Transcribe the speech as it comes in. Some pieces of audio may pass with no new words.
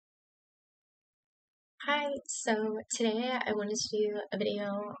Hi, so today I wanted to do a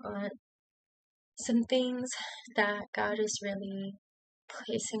video on some things that God is really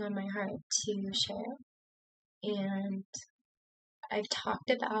placing on my heart to share. And I've talked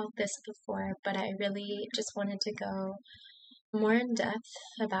about this before, but I really just wanted to go more in depth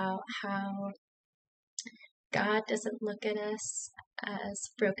about how God doesn't look at us as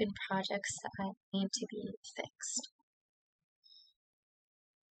broken projects that need to be fixed.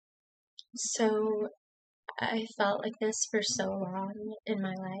 So I felt like this for so long in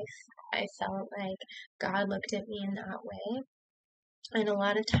my life. I felt like God looked at me in that way. And a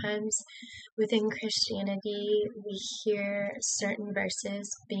lot of times within Christianity, we hear certain verses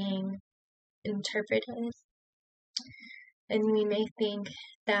being interpreted, and we may think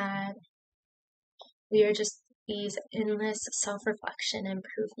that we are just these endless self-reflection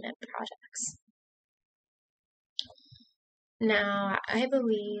improvement projects. Now, I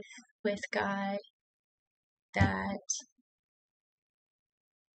believe with God that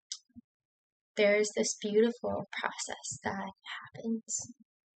there's this beautiful process that happens.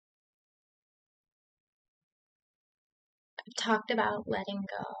 I've talked about letting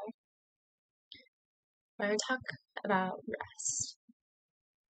go. I want to talk about rest.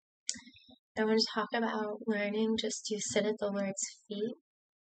 I want to talk about learning just to sit at the Lord's feet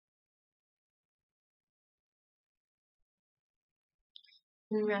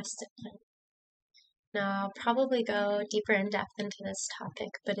and rest in Him. Now, I'll probably go deeper in depth into this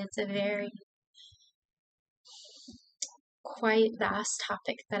topic, but it's a very quite vast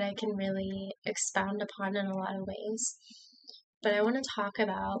topic that I can really expound upon in a lot of ways. But I want to talk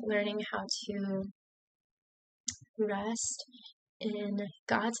about learning how to rest in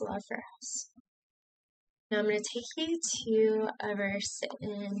God's love for us. Now I'm going to take you to a verse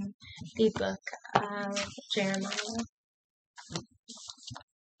in the book of Jeremiah.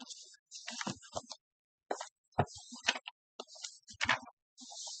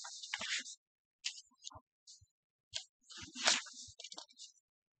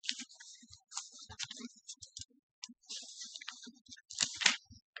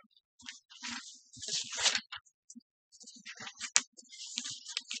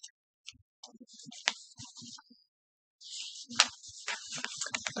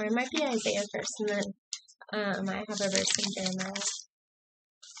 Or it might be Isaiah first, and then I have a verse in Jeremiah.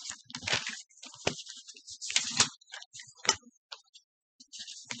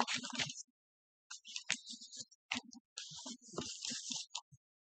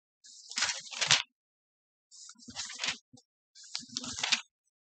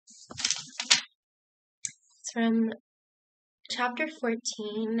 It's from chapter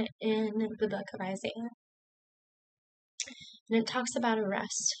 14 in the book of Isaiah. And it talks about a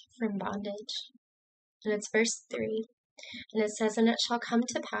rest from bondage. And it's verse 3. And it says, "And it shall come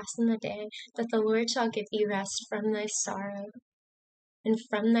to pass in the day that the Lord shall give thee rest from thy sorrow, and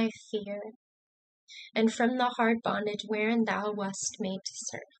from thy fear, and from the hard bondage wherein thou wast made to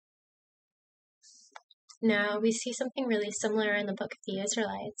serve." Now, we see something really similar in the book of the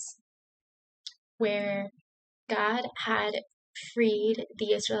Israelites, where God had freed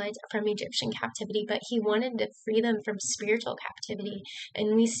the Israelites from Egyptian captivity, but He wanted to free them from spiritual captivity.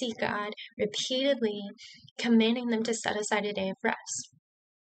 And we see God repeatedly commanding them to set aside a day of rest.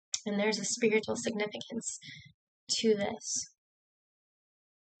 And there's a spiritual significance to this.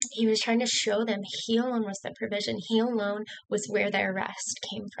 He was trying to show them He alone was the provision. He alone was where their rest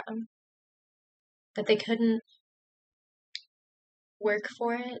came from. That they couldn't work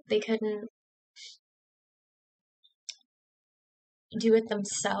for it. They couldn't do it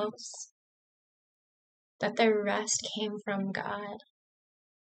themselves. That their rest came from God.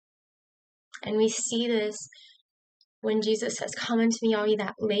 And we see this when Jesus says, "Come unto me, all ye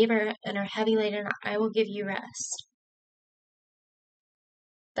that labor and are heavy laden, I will give you rest."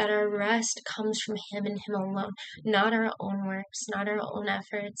 That our rest comes from Him and Him alone, not our own works, not our own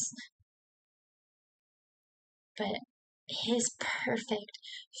efforts, but His perfect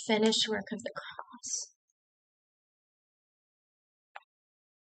finished work of the cross.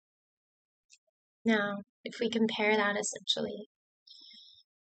 Now, if we compare that essentially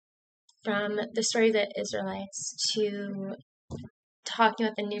from the story of the Israelites to talking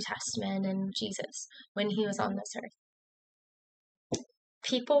about the New Testament and Jesus when He was on this earth,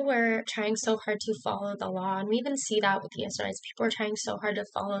 people were trying so hard to follow the law, and we even see that with the Israelites. People were trying so hard to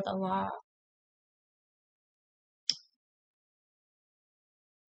follow the law.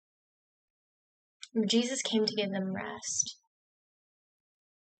 Jesus came to give them rest,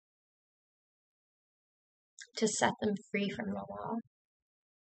 to set them free from the law.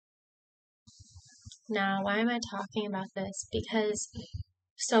 Now, why am I talking about this? Because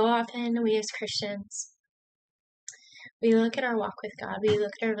so often we as Christians, We look at our walk with God, we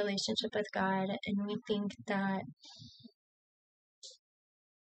look at our relationship with God, and we think that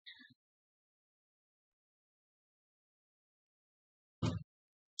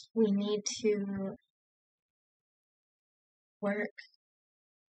we need to work.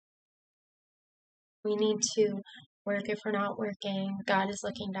 We need to work. If we're not working, God is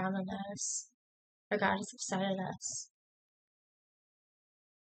looking down on us, or God is upset at us.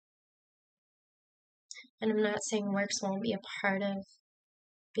 And I'm not saying works won't be a part of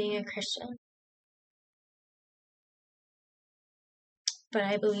being a Christian, but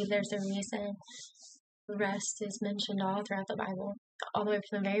I believe there's a reason rest is mentioned all throughout the Bible, all the way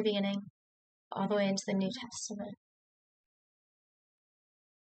from the very beginning, all the way into the New Testament.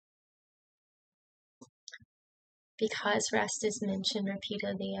 Because rest is mentioned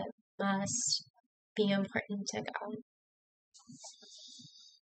repeatedly, it must be important to God.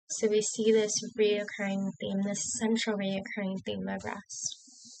 So we see this reoccurring theme, this central reoccurring theme of rest.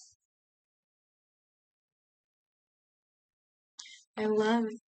 I love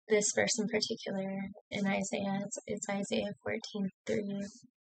this verse in particular in Isaiah. It's Isaiah 14:3.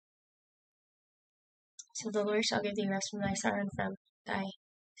 So the Lord shall give thee rest from thy sorrow and from thy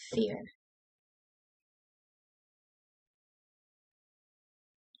fear.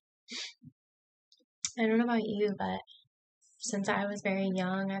 I don't know about you, but since I was very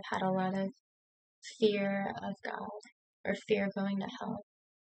young, I've had a lot of fear of God, or fear of going to hell.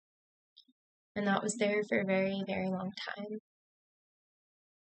 And that was there for a very, very long time.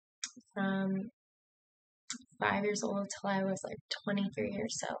 From 5 years old till I was like 23 or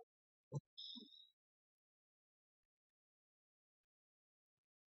so.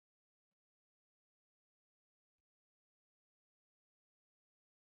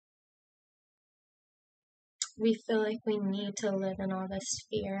 We feel like we need to live in all this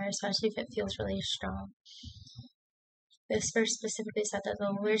fear, especially if it feels really strong. This verse specifically said that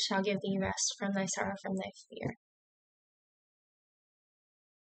the Lord shall give thee rest from thy sorrow, from thy fear.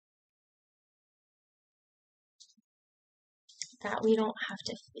 That we don't have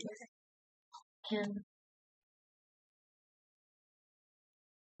to fear Him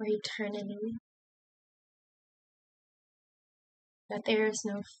for eternity. That there is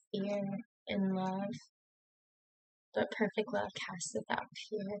no fear in love, but perfect love casteth out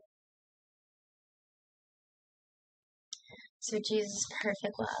fear. So Jesus'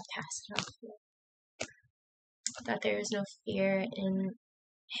 perfect love casteth out fear. That there is no fear in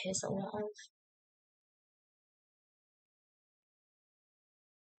His love.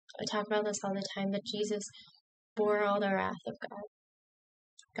 I talk about this all the time, but Jesus bore all the wrath of God.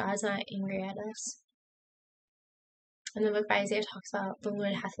 God's not angry at us. And the book of Isaiah talks about the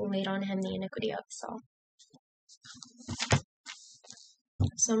Lord hath laid on Him the iniquity of us all.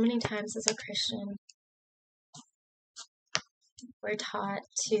 So many times as a Christian, we're taught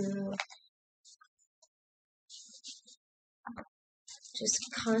to just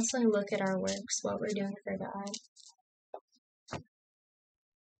constantly look at our works, what we're doing for God,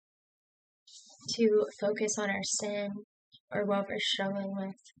 to focus on our sin or what we're struggling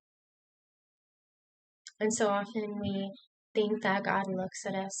with. And so often we think that God looks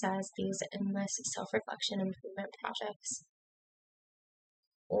at us as these endless self-reflection improvement projects,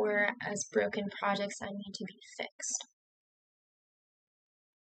 or as broken projects that need to be fixed.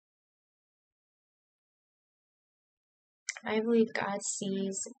 I believe God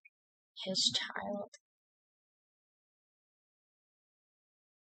sees His child.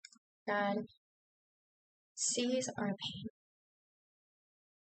 God sees our pain.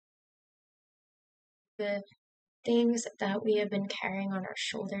 The things that we have been carrying on our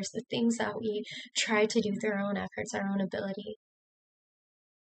shoulders, the things that we try to do through our own efforts, our own ability.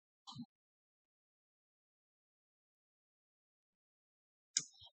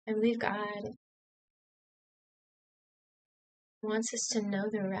 I believe God wants us to know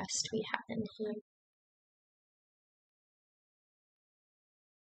the rest we have in Him.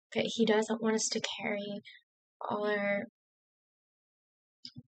 That He doesn't want us to carry all our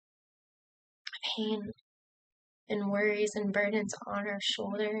pain and worries and burdens on our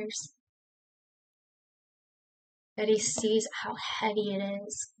shoulders. That He sees how heavy it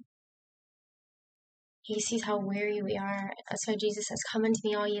is. He sees how weary we are. That's why Jesus says, come unto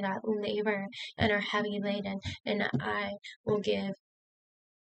me all ye that labor and are heavy laden, and I will give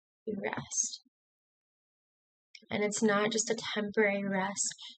you rest. And it's not just a temporary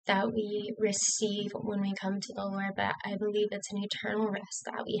rest that we receive when we come to the Lord, but I believe it's an eternal rest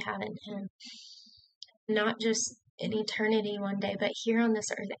that we have in Him. Not just in eternity one day, but here on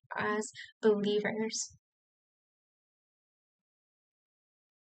this earth as believers.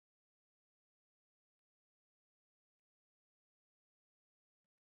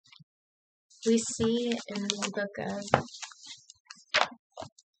 We see in the book of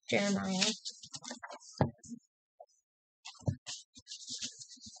Jeremiah,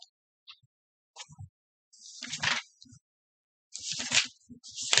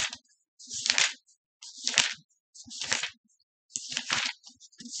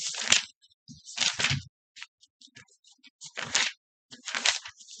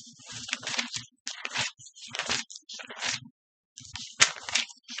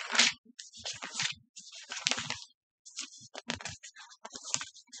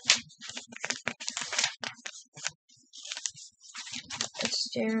 it's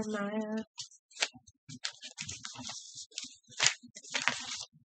Jeremiah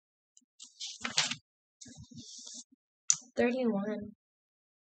 31.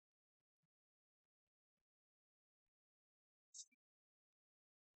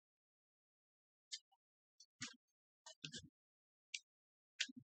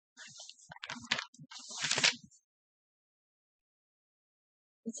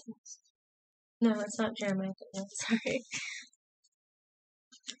 No, it's not Jeremiah 31, sorry.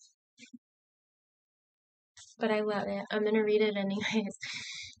 But I love it. I'm going to read it anyways.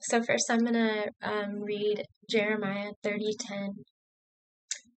 So first I'm going to read Jeremiah 30:10.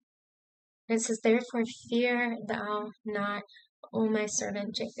 It says, "Therefore fear thou not, O my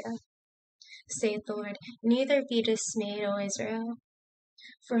servant Jacob, saith the Lord, neither be dismayed, O Israel.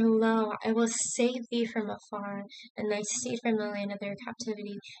 For lo, I will save thee from afar, and thy seed from the land of their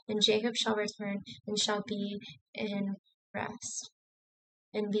captivity. And Jacob shall return, and shall be in rest,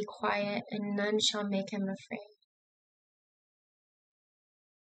 and be quiet, and none shall make him afraid."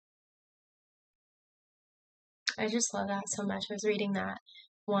 I just love that so much. I was reading that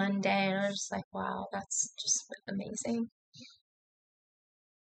one day, and I was just like, wow, that's just amazing.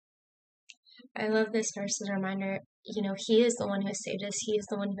 I love this verse as a reminder, He is the one who has saved us. He is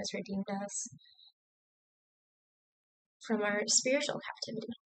the one who has redeemed us from our spiritual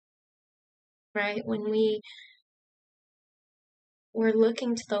captivity, right? When we were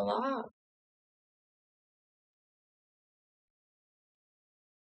looking to the law,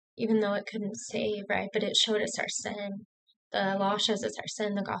 even though it couldn't save, right? But it showed us our sin. The law shows us our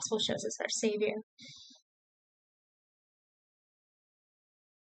sin. The gospel shows us our Savior.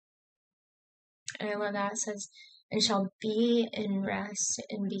 And I love that. It says, "And shall be in rest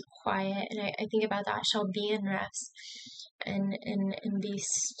and be quiet." And I think about that. Shall be in rest and be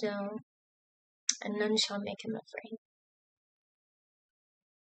still, and none shall make him afraid.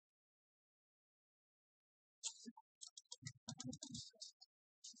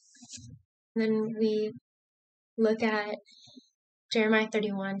 Then we look at Jeremiah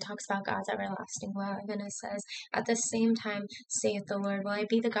 31, talks about God's everlasting love, and it says, "At the same time, saith the Lord, will I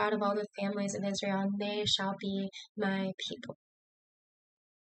be the God of all the families of Israel, and they shall be my people."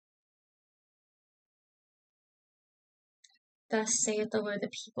 Thus saith the Lord, the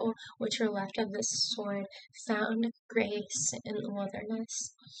people which were left of the sword found grace in the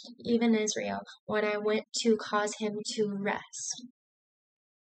wilderness, even Israel, when I went to cause him to rest.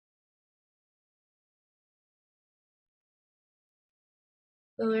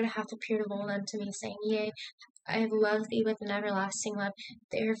 The Lord hath appeared of old unto me, saying, Yea, I have loved thee with an everlasting love.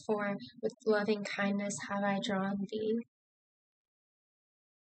 Therefore, with loving kindness have I drawn thee.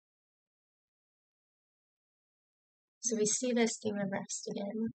 So we see this theme of rest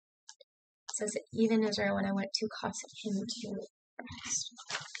again. It says, even Israel, when I went to cause him to rest.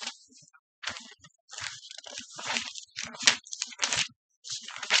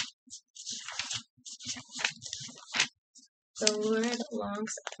 The Lord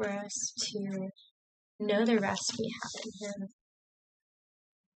longs for us to know the rest we have in him.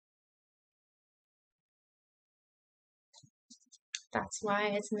 That's why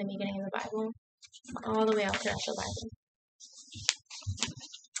it's in the beginning of the Bible, all the way out throughout the Bible.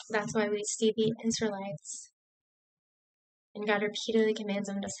 That's why we see the Israelites, and God repeatedly commands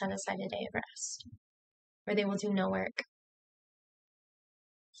them to set aside a day of rest, where they will do no work.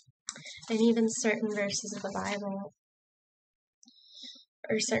 And even certain verses of the Bible,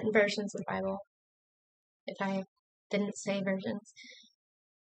 or certain versions of the Bible, if I didn't say versions,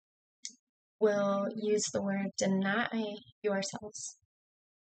 will use the word deny yourselves.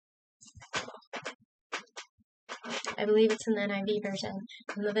 I believe it's in the NIV version.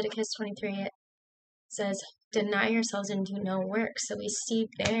 In Leviticus 23, it says, deny yourselves and do no work. So we see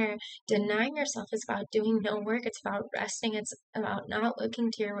there, denying yourself is about doing no work. It's about resting. It's about not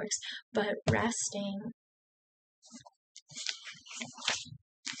looking to your works, but resting.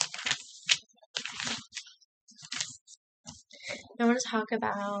 I want to talk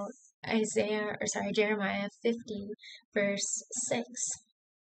about Jeremiah 50, verse 6.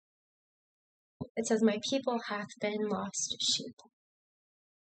 It says, "My people hath been lost sheep.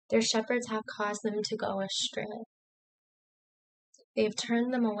 Their shepherds have caused them to go astray. They have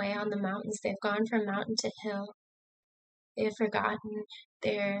turned them away on the mountains. They have gone from mountain to hill. They have forgotten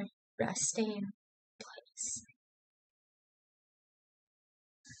their resting place."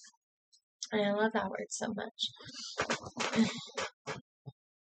 And I love that word so much.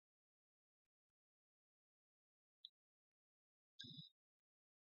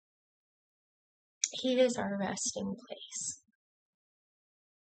 He is our resting place.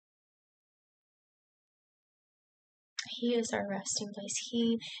 He is our resting place.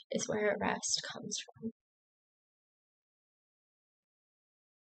 He is where rest comes from.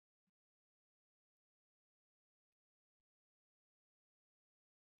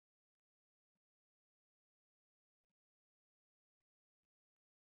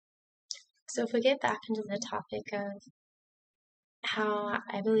 So if we get back into the topic of how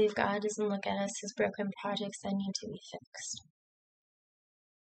I believe God doesn't look at us as broken projects that need to be fixed,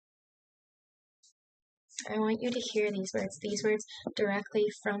 I want you to hear these words directly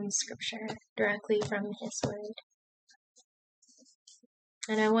from Scripture, directly from His Word.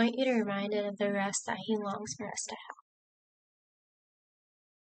 And I want you to be reminded of the rest that He longs for us to have.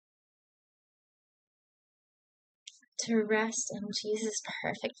 To rest in Jesus'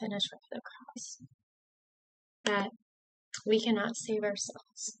 perfect finished work of the cross. That we cannot save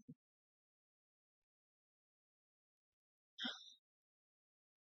ourselves.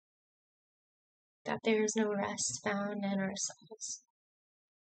 That there is no rest found in ourselves.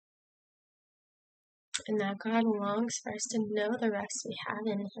 And that God longs for us to know the rest we have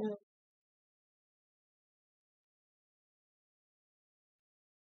in Him.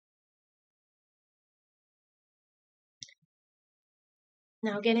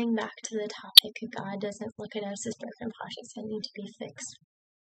 Now, getting back to the topic, God doesn't look at us as broken projects that need to be fixed.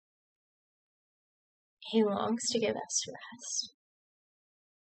 He longs to give us rest.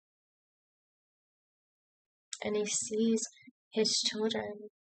 And He sees His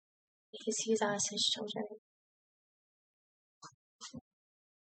children. He sees us, His children.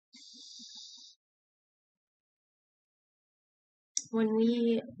 When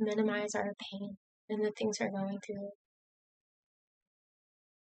we minimize our pain and the things we're going through,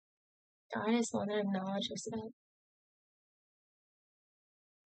 God is the one that acknowledges that.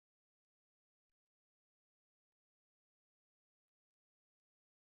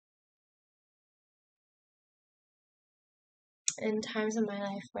 In times of my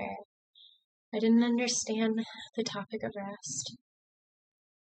life where I didn't understand the topic of rest,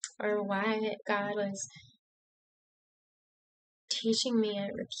 or why God was teaching me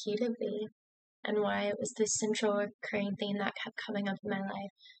it repeatedly, and why it was this central recurring theme that kept coming up in my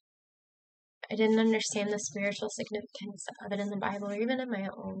life. I didn't understand the spiritual significance of it in the Bible, or even in my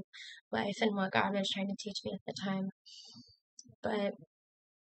own life, and what God was trying to teach me at the time. But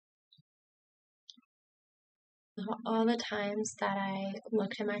all the times that I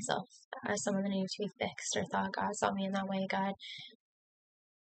looked at myself as someone that needed to be fixed, or thought God saw me in that way, God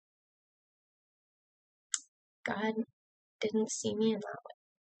didn't see me in that way.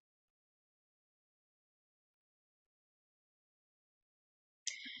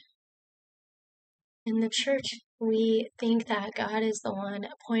 In the church, we think that God is the one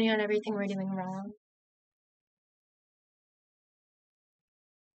pointing out everything we're doing wrong.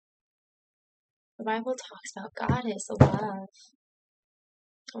 The Bible talks about God is love.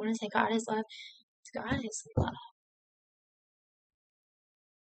 I want to say God is love. God is love.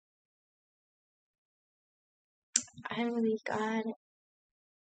 I believe God,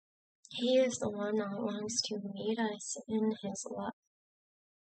 He is the one that longs to meet us in His love.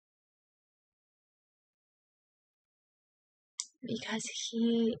 Because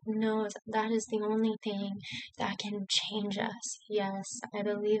He knows that is the only thing that can change us. Yes, I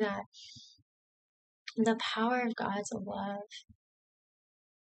believe that the power of God's love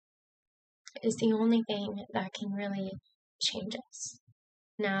is the only thing that can really change us.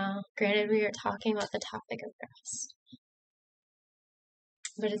 Now, granted, we are talking about the topic of rest,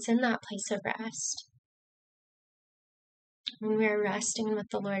 but it's in that place of rest, when we are resting with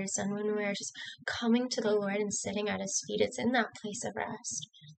the Lord, and when we are just coming to the Lord and sitting at His feet, it's in that place of rest.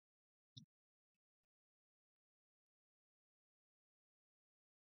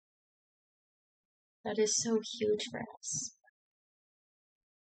 That is so huge for us.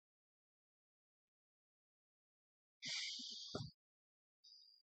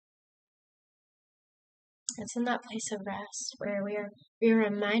 It's in that place of rest where we are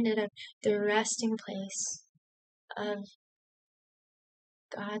reminded of the resting place of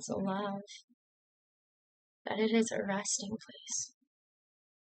God's love, that it is a resting place.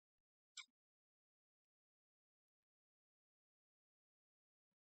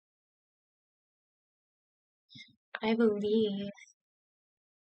 I believe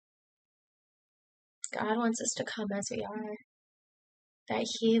God wants us to come as we are, that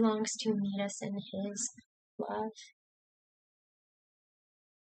He longs to meet us in His love.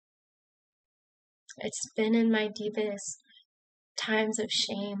 It's been in my deepest times of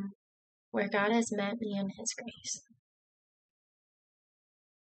shame where God has met me in His grace.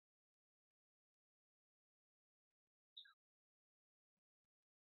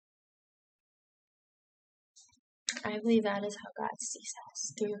 I believe that is how God sees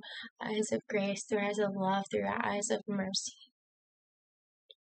us, through eyes of grace, through eyes of love, through eyes of mercy.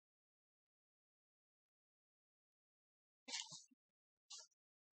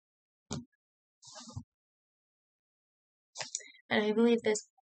 And I believe this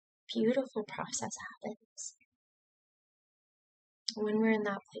beautiful process happens when we're in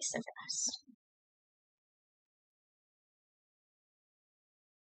that place of rest.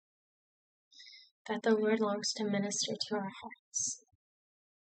 That the Lord longs to minister to our hearts.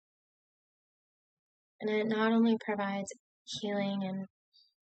 And it not only provides healing and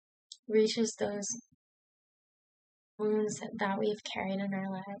reaches those wounds that we've carried in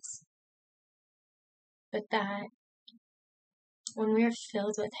our lives, but that when we are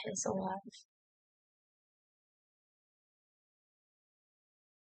filled with His love,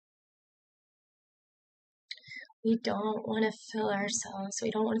 we don't want to fill ourselves. We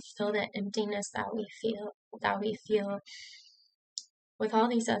don't want to fill the emptiness that we feel with all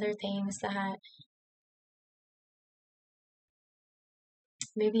these other things that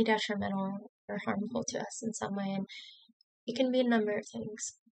may be detrimental or harmful to us in some way. And it can be a number of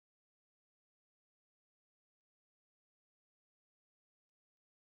things.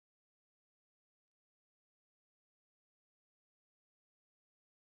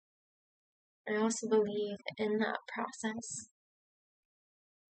 I also believe in that process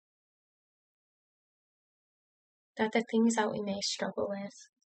that the things that we may struggle with,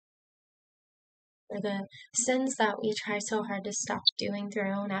 or the sins that we try so hard to stop doing through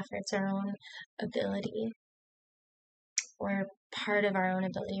our own efforts, our own ability, or part of our own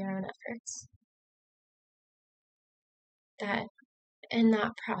ability, our own efforts, that in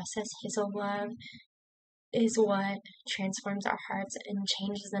that process, His love is what transforms our hearts and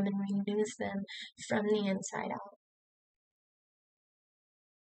changes them and renews them from the inside out.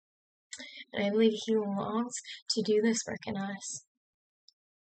 And I believe He longs to do this work in us.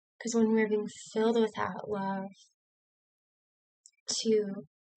 Because when we're being filled with that love, too,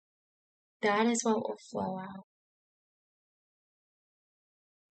 that is what will flow out.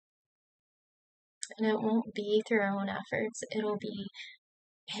 And it won't be through our own efforts. It'll be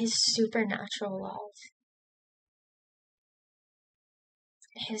His supernatural love.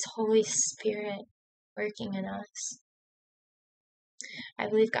 His Holy Spirit working in us. I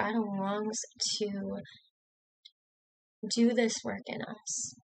believe God longs to do this work in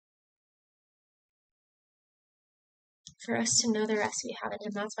us. For us to know the rest we have in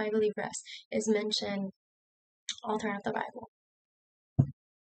Him. That's why I believe rest is mentioned all throughout the Bible.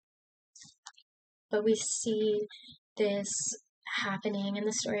 But we see this happening in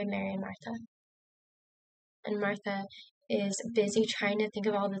the story of Mary and Martha. And Martha is busy trying to think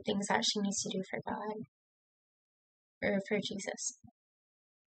of all the things that she needs to do for God, or for Jesus.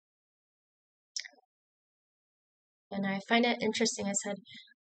 And I find it interesting, I said,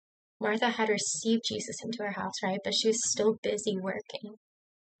 Martha had received Jesus into her house, right? But she was still busy working.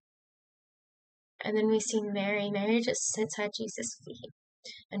 And then we see Mary. Mary just sits at Jesus' feet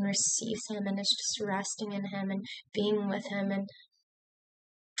and receives Him and is just resting in Him and being with Him. And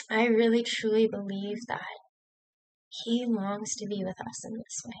I really, truly believe that He longs to be with us in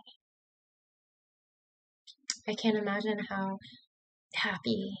this way. I can't imagine how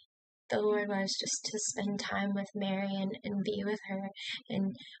happy the Lord was just to spend time with Mary and be with her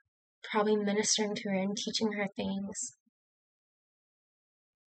and probably ministering to her and teaching her things.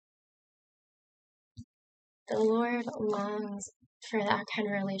 The Lord longs for that kind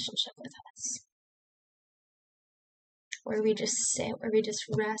of relationship with us, where we just sit, where we just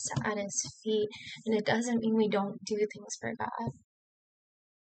rest at His feet. And it doesn't mean we don't do things for God.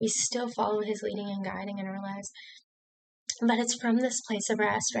 We still follow His leading and guiding in our lives. But it's from this place of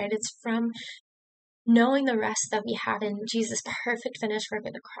rest, right? It's from knowing the rest that we have in Jesus' perfect finished work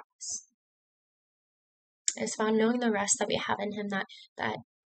at the cross. It's about knowing the rest that we have in Him, that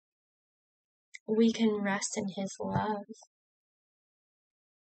we can rest in His love.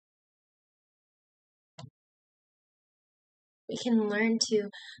 We can learn to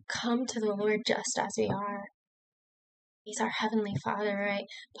come to the Lord just as we are. He's our Heavenly Father, right?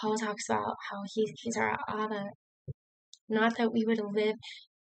 Paul talks about how He's our Abba. Not that we would live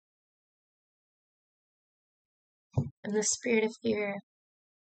and the spirit of fear,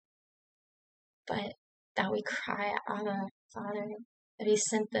 but that we cry, Abba, Father, that He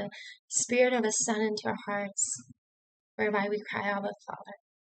sent the Spirit of His Son into our hearts, whereby we cry, Abba, Father.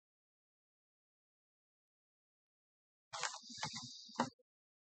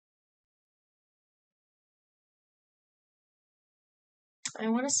 I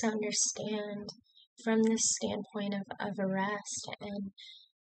want us to understand from this standpoint of rest and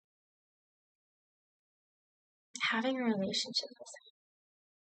having a relationship with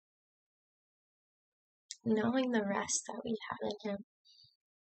Him, knowing the rest that we have in Him.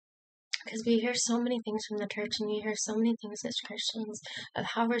 Because we hear so many things from the church, and we hear so many things as Christians of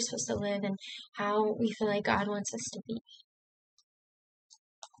how we're supposed to live and how we feel like God wants us to be.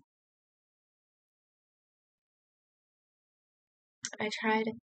 I tried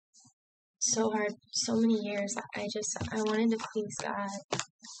so hard, so many years. I wanted to please God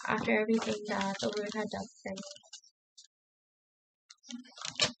after everything that the Lord had done for me.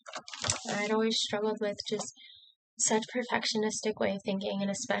 I'd always struggled with just such perfectionistic way of thinking,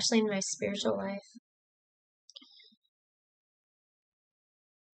 and especially in my spiritual life.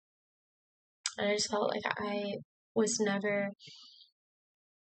 And I just felt like I was never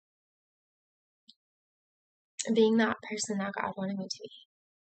being that person that God wanted me to be.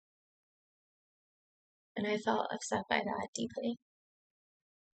 And I felt upset by that deeply.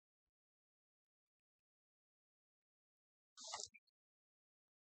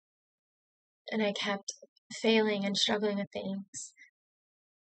 And I kept failing and struggling with things,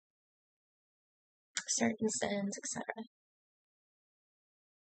 certain sins, etc.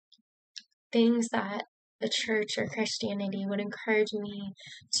 Things that the church or Christianity would encourage me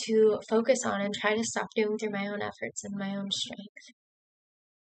to focus on and try to stop doing through my own efforts and my own strength.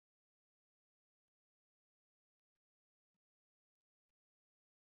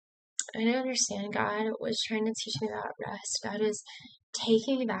 I didn't understand. God was trying to teach me that rest. God was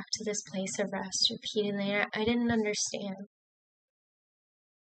taking me back to this place of rest repeatedly. I didn't understand.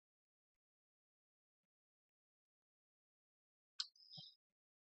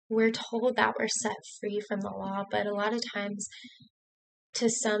 We're told that we're set free from the law, but a lot of times, to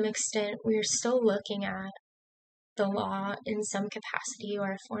some extent, we're still looking at the law in some capacity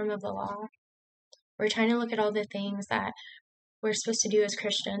or a form of the law. We're trying to look at all the things that we're supposed to do as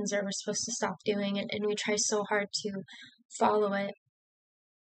Christians or we're supposed to stop doing, and we try so hard to follow it.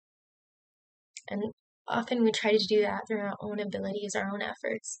 And often we try to do that through our own abilities, our own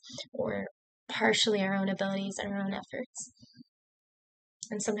efforts, or partially our own abilities and our own efforts.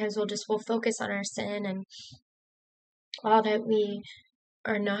 And sometimes we'll focus on our sin and all that we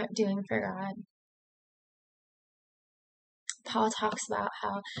are not doing for God. Paul talks about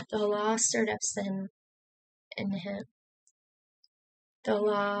how the law stirred up sin in him. The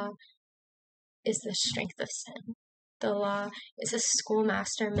law is the strength of sin. The law is a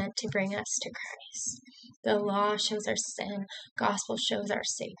schoolmaster meant to bring us to Christ. The law shows our sin. Gospel shows our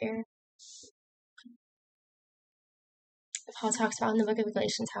Savior. Paul talks about in the book of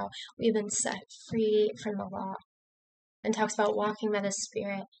Galatians how we've been set free from the law, and talks about walking by the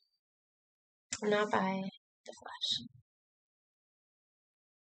Spirit, not by the flesh.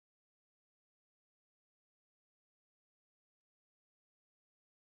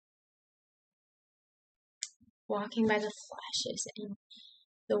 Walking by the flesh is in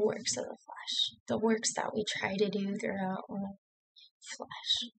the works of the flesh, the works that we try to do through our own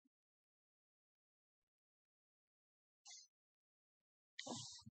flesh.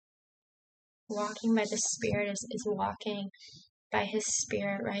 Walking by the Spirit is walking by His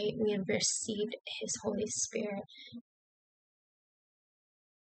Spirit, right? We have received His Holy Spirit.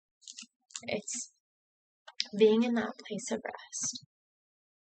 It's being in that place of rest.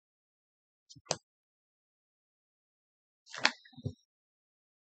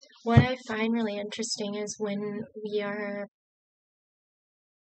 What I find really interesting is when we are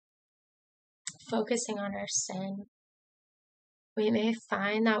focusing on our sin, we may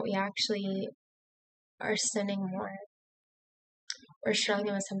find that we actually are sinning more. We're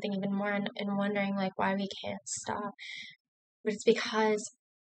struggling with something even more and wondering like why we can't stop. But it's because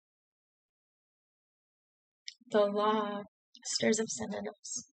the law stirs up sin in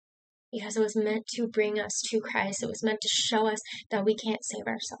us. Because it was meant to bring us to Christ. It was meant to show us that we can't save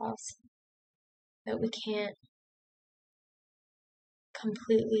ourselves. That we can't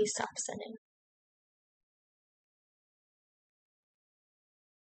completely stop sinning.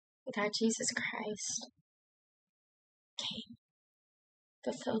 That Jesus Christ came,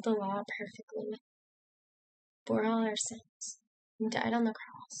 fulfilled the law perfectly, bore all our sins, and died on the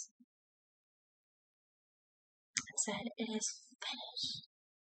cross, and said, "It is finished."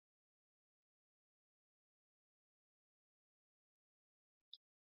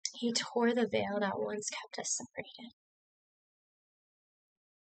 He tore the veil that once kept us separated.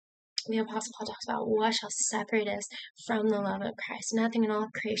 The Apostle Paul talks about what shall separate us from the love of Christ. Nothing in all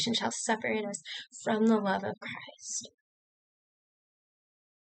of creation shall separate us from the love of Christ.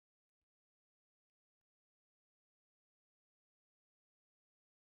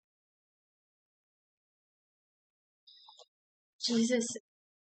 Jesus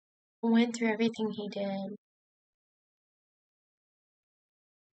went through everything he did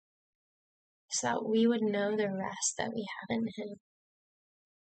so that we would know the rest that we have in him.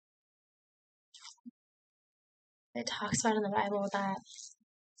 It talks about in the Bible that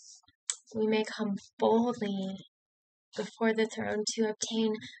we may come boldly before the throne to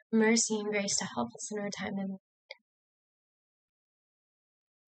obtain mercy and grace to help us in our time of need.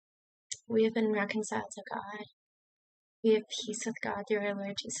 We have been reconciled to God. We have peace with God through our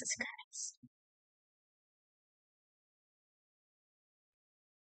Lord Jesus Christ.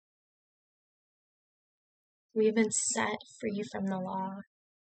 We have been set free from the law.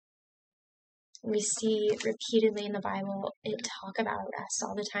 We see repeatedly in the Bible it talk about rest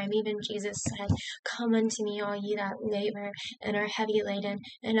all the time. Even Jesus said, "Come unto me, all ye that labor and are heavy laden,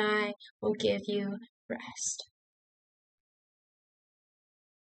 and I will give you rest."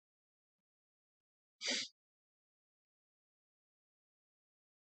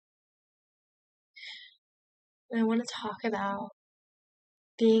 And I want to talk about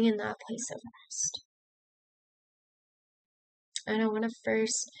being in that place of rest. And I want to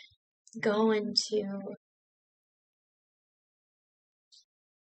first go into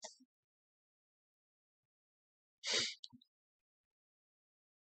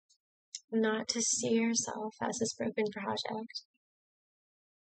not to see yourself as this broken project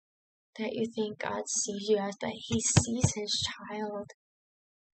that you think God sees you as, but he sees his child.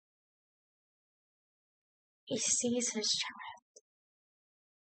 He sees his child.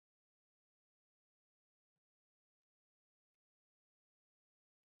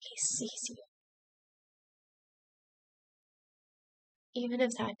 He sees you. Even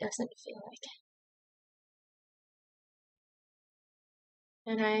if that doesn't feel like it.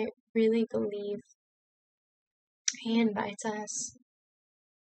 And I really believe he invites us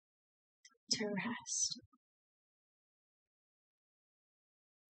to rest.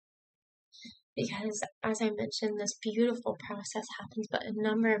 Because, as I mentioned, this beautiful process happens, but a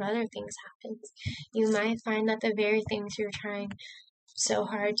number of other things happens. You might find that the very things you're trying so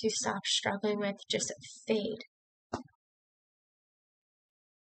hard to stop struggling with just fade.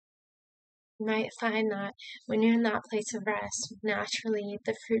 You might find that when you're in that place of rest, naturally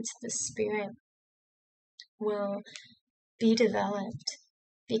the fruits of the Spirit will be developed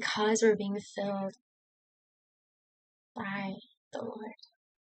because we're being filled by the Lord.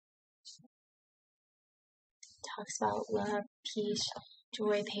 It talks about love, peace,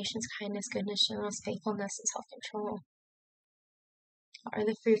 joy, patience, kindness, goodness, gentleness, faithfulness, and self-control are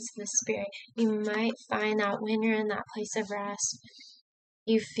the fruits of the Spirit. You might find that when you're in that place of rest,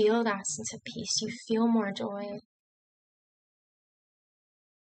 you feel that sense of peace. You feel more joy.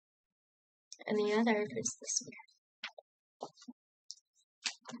 And the other fruits of the Spirit.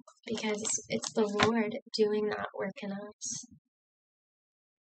 Because it's the Lord doing that work in us.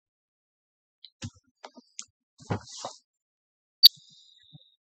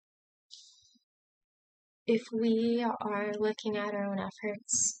 If we are looking at our own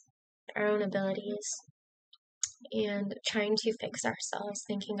efforts, our own abilities, and trying to fix ourselves,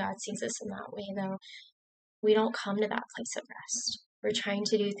 thinking God sees us in that way, though, we don't come to that place of rest. We're trying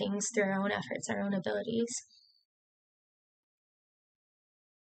to do things through our own efforts, our own abilities.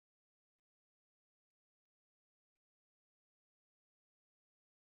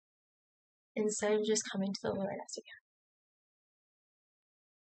 Instead of just coming to the Lord as we are.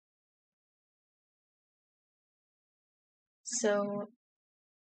 So,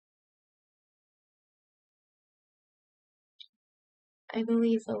 I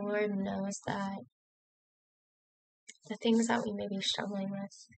believe the Lord knows that the things that we may be struggling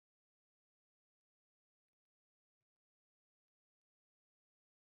with,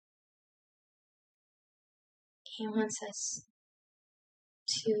 he wants us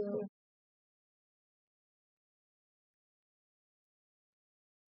to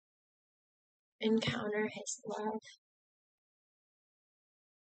encounter his love.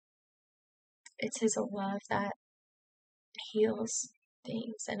 It's his love that heals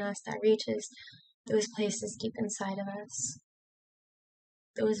things in us, that reaches those places deep inside of us,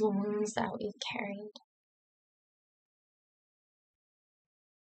 those wounds that we've carried.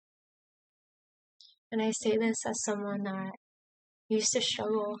 And I say this as someone that used to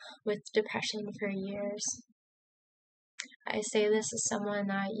struggle with depression for years. I say this as someone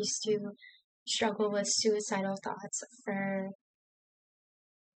that used to struggle with suicidal thoughts for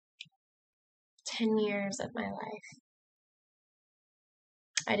 10 years of my life.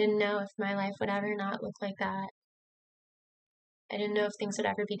 I didn't know if my life would ever not look like that. I didn't know if things would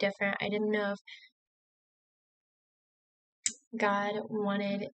ever be different. I didn't know if God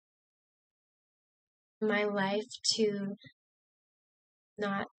wanted my life to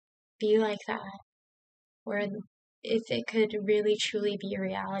not be like that, or if it could really truly be a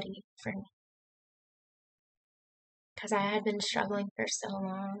reality for me. Because I had been struggling for so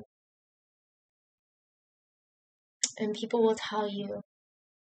long. And people will tell you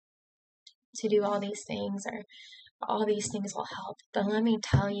to do all these things, or all these things will help. But let me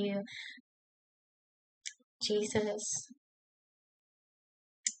tell you, Jesus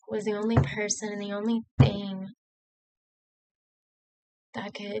was the only person and the only thing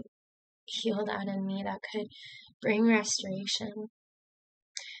that could heal that in me, that could bring restoration.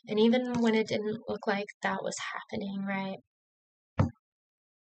 And even when it didn't look like that was happening, right?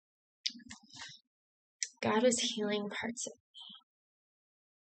 God was healing parts of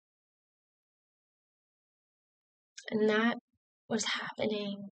me. And that was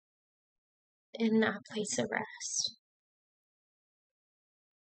happening in that place of rest.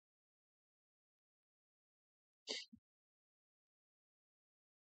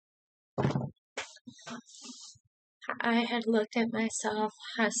 I had looked at myself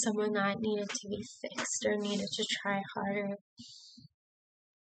as someone that needed to be fixed or needed to try harder.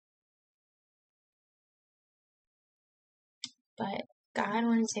 But God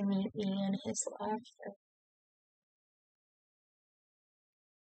wanted to meet me in His love.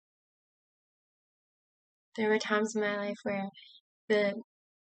 There were times in my life where the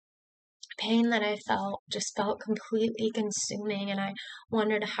pain that I felt just felt completely consuming, and I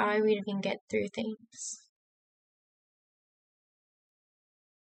wondered how I would even get through things.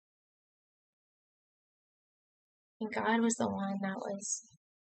 And God was the one that was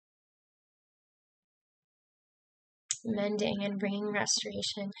mending and bringing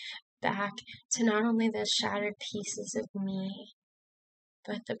restoration back to not only the shattered pieces of me,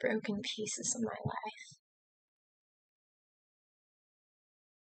 but the broken pieces of my life.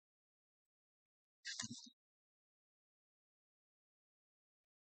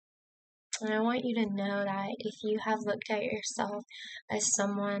 And I want you to know that if you have looked at yourself as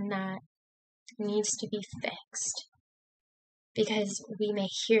someone that needs to be fixed, because we may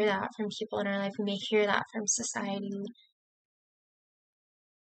hear that from people in our life, we may hear that from society,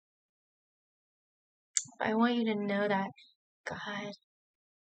 I want you to know that God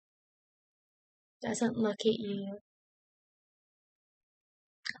doesn't look at you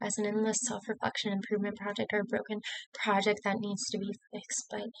as an endless self-reflection improvement project or a broken project that needs to be fixed,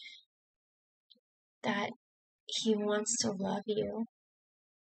 but that He wants to love you.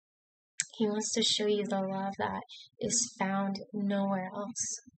 He wants to show you the love that is found nowhere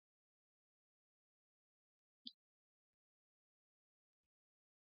else.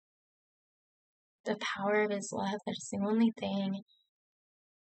 The power of His love, that is the only thing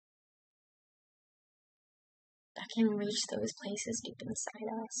that can reach those places deep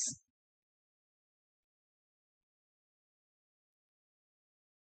inside us.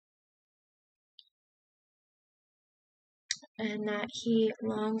 And that He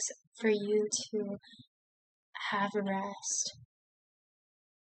longs for you to have rest,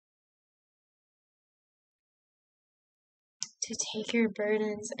 to take your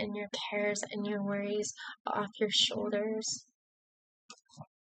burdens and your cares and your worries off your shoulders.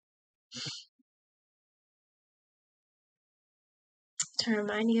 To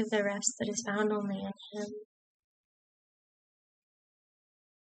remind you of the rest that is found only in Him.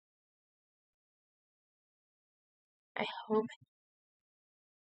 I hope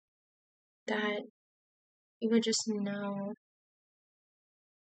that you would just know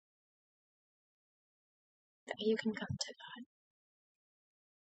that you can come to God.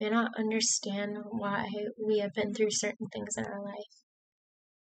 You may not understand why we have been through certain things in our life.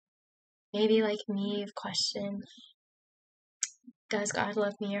 Maybe like me, you've questioned, does God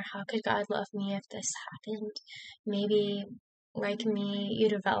love me, or how could God love me if this happened? Maybe like me, you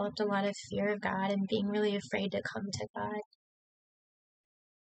developed a lot of fear of God and being really afraid to come to God.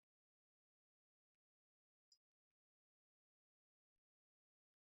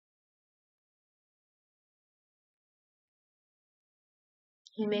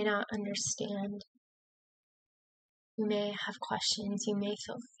 You may not understand. You may have questions. You may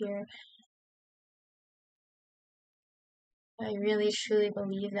feel fear. I really truly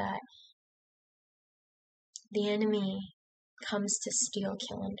believe that the enemy comes to steal,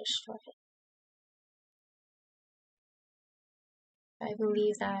 kill, and destroy. I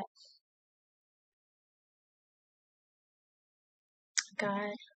believe that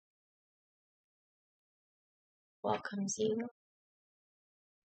God welcomes you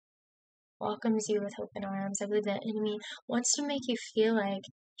with open arms. I believe that enemy wants to make you feel like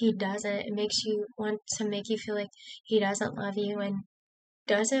he doesn't. It makes you want to make you feel like he doesn't love you and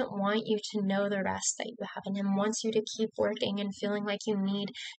doesn't want you to know the rest that you have in him, wants you to keep working and feeling like you need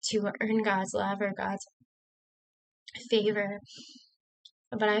to earn God's love or God's favor.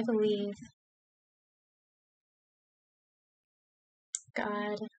 But I believe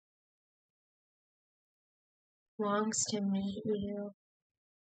God longs to meet you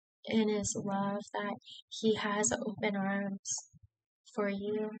in his love, that he has open arms for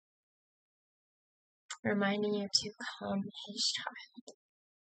you, reminding you to come his child,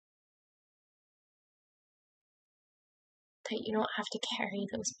 that you don't have to carry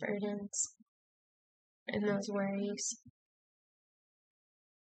those burdens and those worries.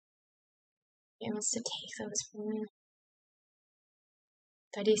 He wants to take those from you,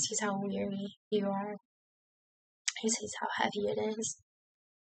 that he sees how weary you are, he sees how heavy it is,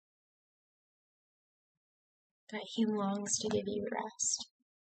 that he longs to give you rest.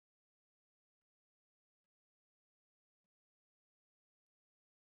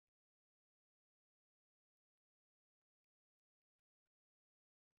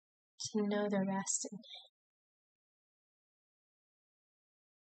 To know the rest in him.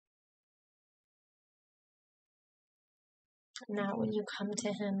 And that when you come to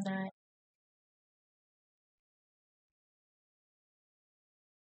him, that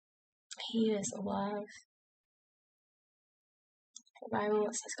he is love. The Bible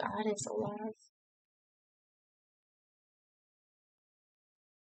says God is love.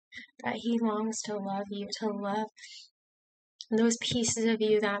 That he longs to love you, to love those pieces of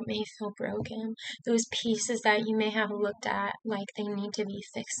you that may feel broken, those pieces that you may have looked at like they need to be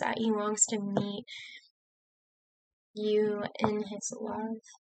fixed, that he longs to meet you in his love.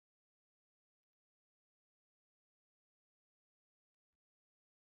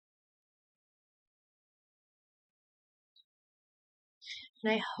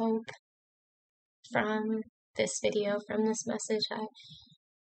 And I hope from this video, from this message, that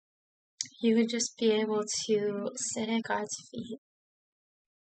you would just be able to sit at God's feet,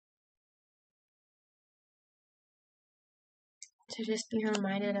 to just be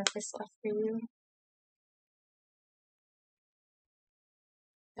reminded of his love for you,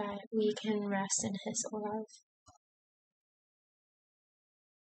 that we can rest in his love.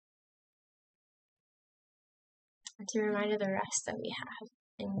 And to be reminded of the rest that we have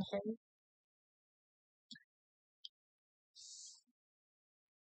in him.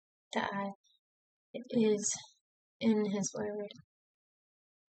 That it is in his word.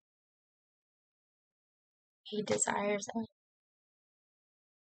 He desires it.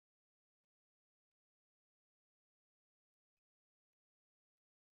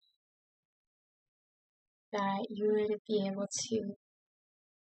 That you would be able to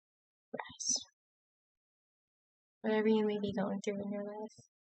rest. Whatever you may be going through in your life.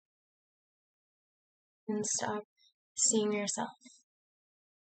 And stop seeing yourself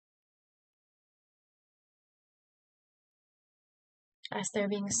as there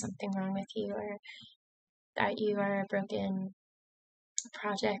being something wrong with you, or that you are a broken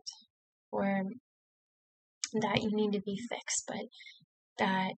project, or that you need to be fixed, but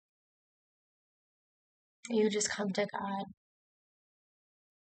that you just come to God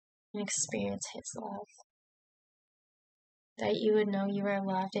and experience his love. That you would know you are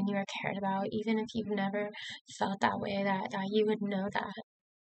loved and you are cared about, even if you've never felt that way, that you would know that.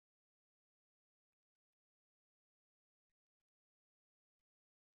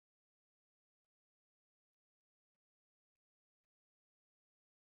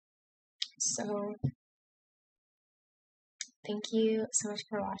 So, thank you so much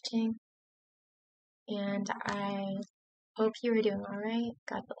for watching, and I hope you are doing all right.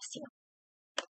 God bless you.